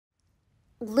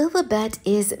Lilibet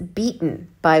is beaten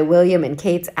by William and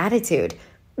Kate's attitude.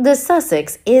 The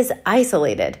Sussex is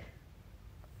isolated.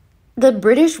 The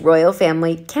British royal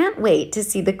family can't wait to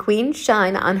see the Queen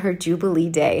shine on her Jubilee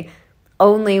Day.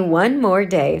 Only one more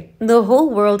day, the whole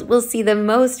world will see the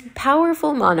most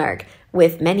powerful monarch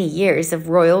with many years of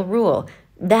royal rule.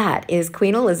 That is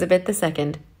Queen Elizabeth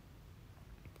II.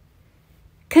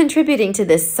 Contributing to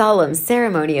this solemn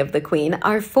ceremony of the Queen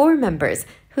are four members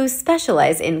who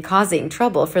specialize in causing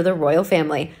trouble for the royal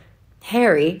family: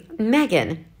 Harry,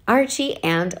 Meghan, Archie,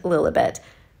 and Lilibet.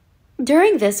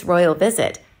 During this royal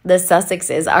visit, the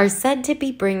Sussexes are said to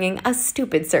be bringing a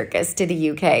stupid circus to the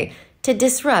UK to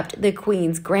disrupt the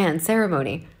Queen's grand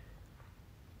ceremony.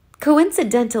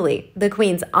 Coincidentally, the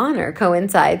Queen's honor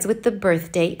coincides with the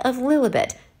birthday of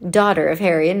Lilibet, daughter of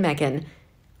Harry and Meghan.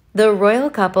 The royal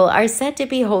couple are said to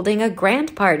be holding a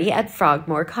grand party at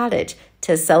Frogmore Cottage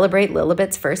to celebrate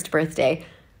Lilibet's first birthday.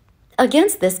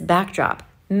 Against this backdrop,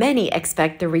 many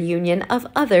expect the reunion of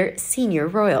other senior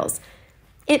royals.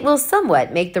 It will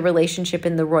somewhat make the relationship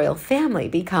in the royal family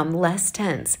become less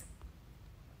tense.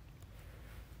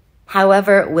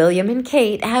 However, William and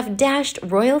Kate have dashed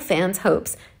royal fans'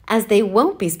 hopes as they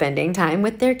won't be spending time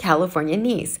with their California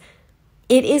niece.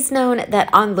 It is known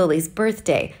that on Lily's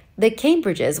birthday, the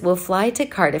Cambridges will fly to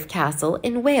Cardiff Castle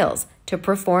in Wales to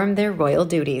perform their royal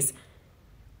duties.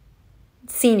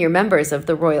 Senior members of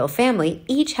the royal family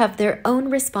each have their own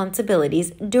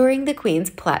responsibilities during the Queen's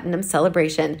Platinum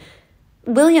celebration.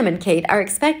 William and Kate are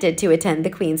expected to attend the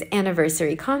Queen's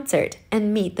anniversary concert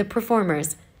and meet the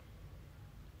performers.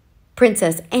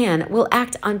 Princess Anne will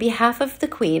act on behalf of the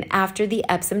Queen after the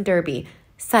Epsom Derby,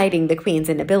 citing the Queen's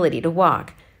inability to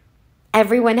walk.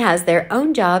 Everyone has their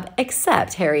own job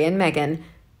except Harry and Meghan.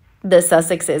 The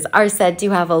Sussexes are said to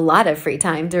have a lot of free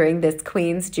time during this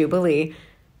Queen's Jubilee.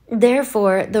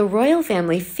 Therefore, the royal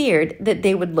family feared that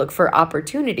they would look for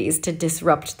opportunities to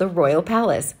disrupt the royal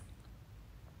palace.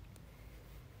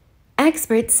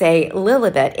 Experts say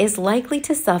Lilibet is likely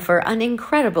to suffer an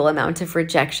incredible amount of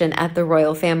rejection at the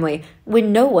royal family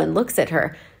when no one looks at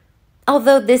her.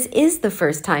 Although this is the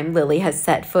first time Lily has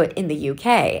set foot in the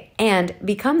UK and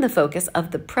become the focus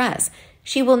of the press,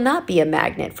 she will not be a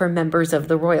magnet for members of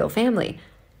the royal family.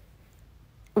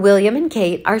 William and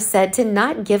Kate are said to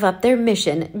not give up their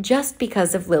mission just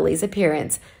because of Lily's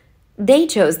appearance. They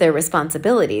chose their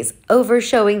responsibilities over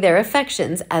showing their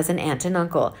affections as an aunt and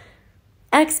uncle.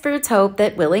 Experts hope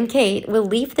that Will and Kate will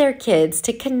leave their kids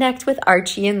to connect with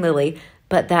Archie and Lily,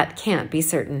 but that can't be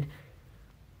certain.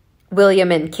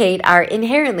 William and Kate are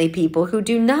inherently people who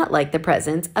do not like the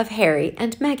presence of Harry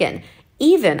and Meghan,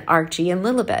 even Archie and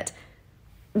Lilibet.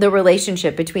 The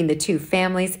relationship between the two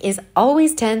families is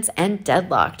always tense and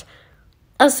deadlocked.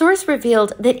 A source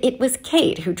revealed that it was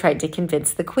Kate who tried to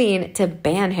convince the Queen to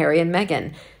ban Harry and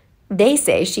Meghan. They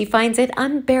say she finds it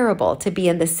unbearable to be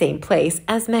in the same place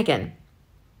as Meghan.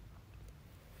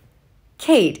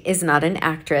 Kate is not an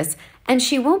actress, and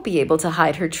she won't be able to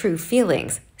hide her true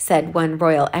feelings, said one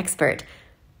royal expert.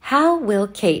 How will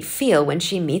Kate feel when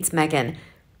she meets Meghan?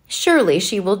 Surely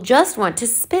she will just want to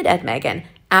spit at Meghan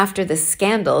after the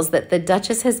scandals that the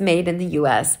Duchess has made in the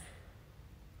U.S.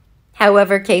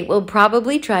 However, Kate will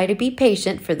probably try to be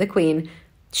patient for the Queen.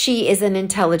 She is an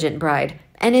intelligent bride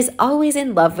and is always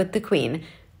in love with the Queen.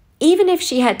 Even if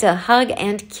she had to hug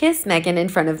and kiss Meghan in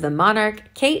front of the monarch,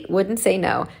 Kate wouldn't say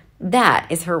no. That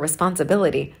is her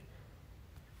responsibility.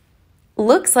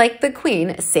 Looks like the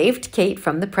Queen saved Kate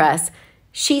from the press.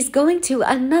 She's going to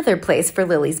another place for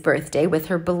Lily's birthday with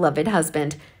her beloved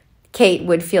husband. Kate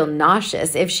would feel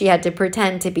nauseous if she had to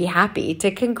pretend to be happy to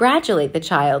congratulate the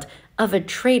child of a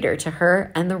traitor to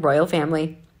her and the royal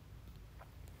family.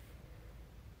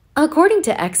 According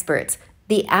to experts,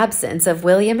 the absence of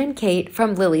William and Kate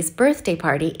from Lily's birthday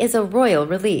party is a royal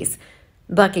release.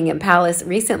 Buckingham Palace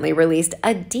recently released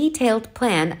a detailed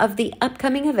plan of the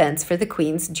upcoming events for the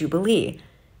Queen's Jubilee.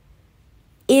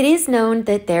 It is known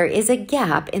that there is a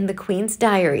gap in the Queen's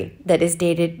diary that is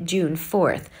dated June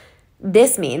 4th.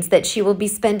 This means that she will be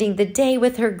spending the day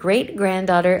with her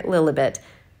great-granddaughter Lilibet.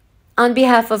 On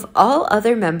behalf of all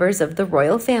other members of the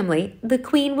royal family, the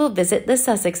Queen will visit the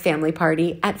Sussex family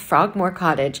party at Frogmore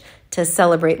Cottage to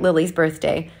celebrate Lily's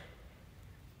birthday.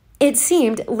 It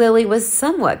seemed Lily was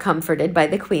somewhat comforted by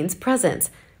the Queen's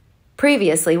presence.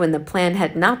 Previously, when the plan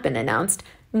had not been announced,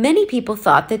 many people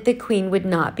thought that the Queen would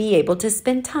not be able to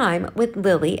spend time with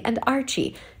Lily and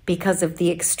Archie because of the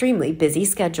extremely busy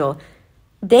schedule.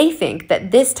 They think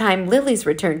that this time Lily's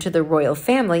return to the royal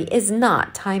family is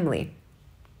not timely.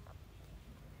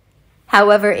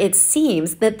 However, it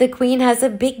seems that the Queen has a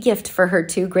big gift for her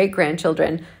two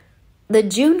great-grandchildren. The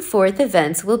June 4th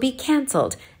events will be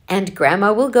cancelled, and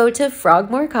Grandma will go to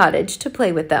Frogmore Cottage to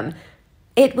play with them.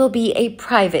 It will be a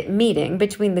private meeting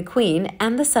between the Queen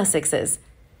and the Sussexes.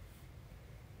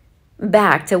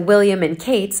 Back to William and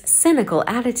Kate's cynical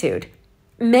attitude.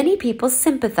 Many people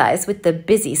sympathize with the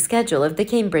busy schedule of the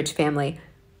Cambridge family.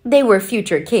 They were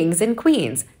future kings and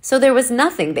queens, so there was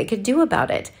nothing they could do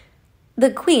about it. The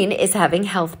Queen is having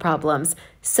health problems,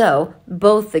 so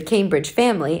both the Cambridge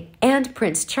family and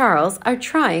Prince Charles are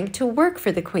trying to work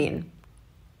for the Queen.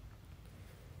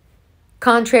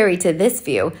 Contrary to this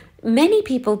view, many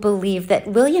people believe that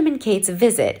William and Kate's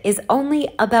visit is only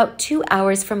about 2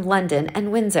 hours from London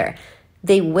and Windsor.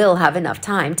 They will have enough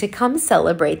time to come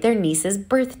celebrate their niece's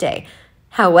birthday.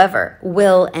 However,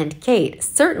 Will and Kate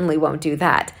certainly won't do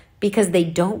that because they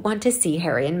don't want to see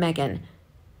Harry and Meghan.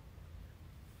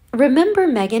 Remember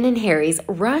Meghan and Harry's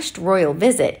rushed royal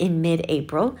visit in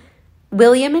mid-April?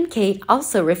 William and Kate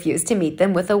also refused to meet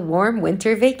them with a warm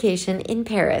winter vacation in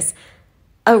Paris.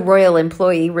 A royal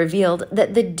employee revealed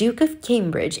that the Duke of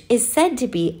Cambridge is said to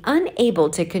be unable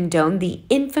to condone the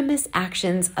infamous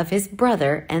actions of his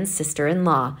brother and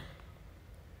sister-in-law.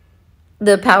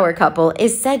 The power couple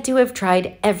is said to have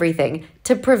tried everything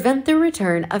to prevent the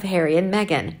return of Harry and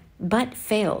Meghan, but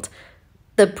failed.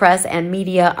 The press and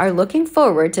media are looking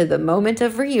forward to the moment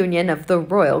of reunion of the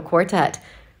royal quartet.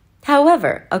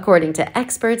 However, according to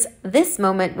experts, this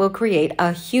moment will create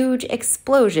a huge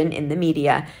explosion in the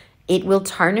media. It will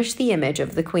tarnish the image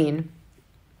of the Queen.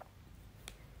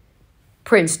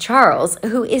 Prince Charles,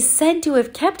 who is said to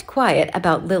have kept quiet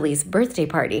about Lily's birthday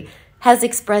party, has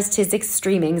expressed his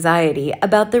extreme anxiety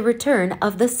about the return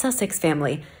of the Sussex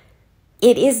family.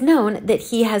 It is known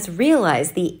that he has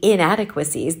realized the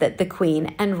inadequacies that the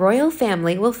Queen and royal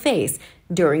family will face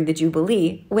during the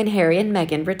Jubilee when Harry and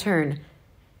Meghan return.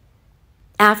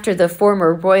 After the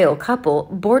former royal couple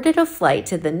boarded a flight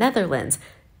to the Netherlands,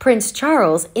 Prince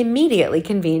Charles immediately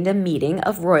convened a meeting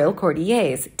of royal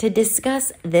courtiers to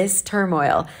discuss this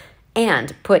turmoil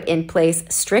and put in place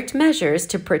strict measures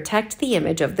to protect the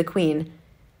image of the Queen.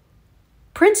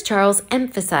 Prince Charles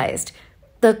emphasized,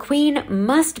 "The Queen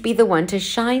must be the one to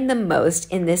shine the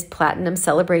most in this platinum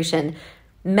celebration.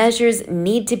 Measures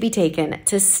need to be taken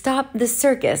to stop the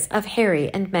circus of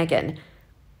Harry and Meghan."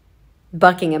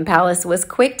 Buckingham Palace was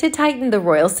quick to tighten the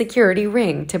royal security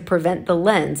ring to prevent the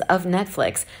lens of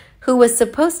Netflix, who was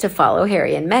supposed to follow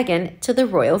Harry and Meghan to the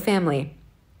royal family.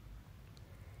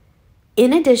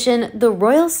 In addition, the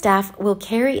royal staff will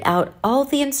carry out all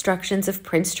the instructions of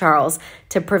Prince Charles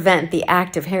to prevent the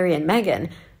act of Harry and Meghan.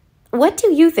 What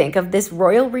do you think of this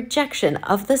royal rejection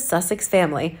of the Sussex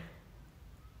family?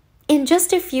 In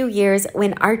just a few years,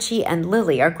 when Archie and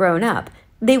Lily are grown up,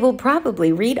 they will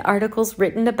probably read articles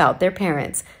written about their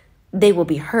parents. They will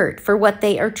be hurt for what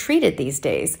they are treated these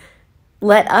days.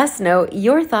 Let us know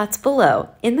your thoughts below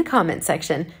in the comment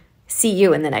section. See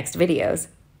you in the next videos.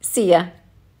 See ya.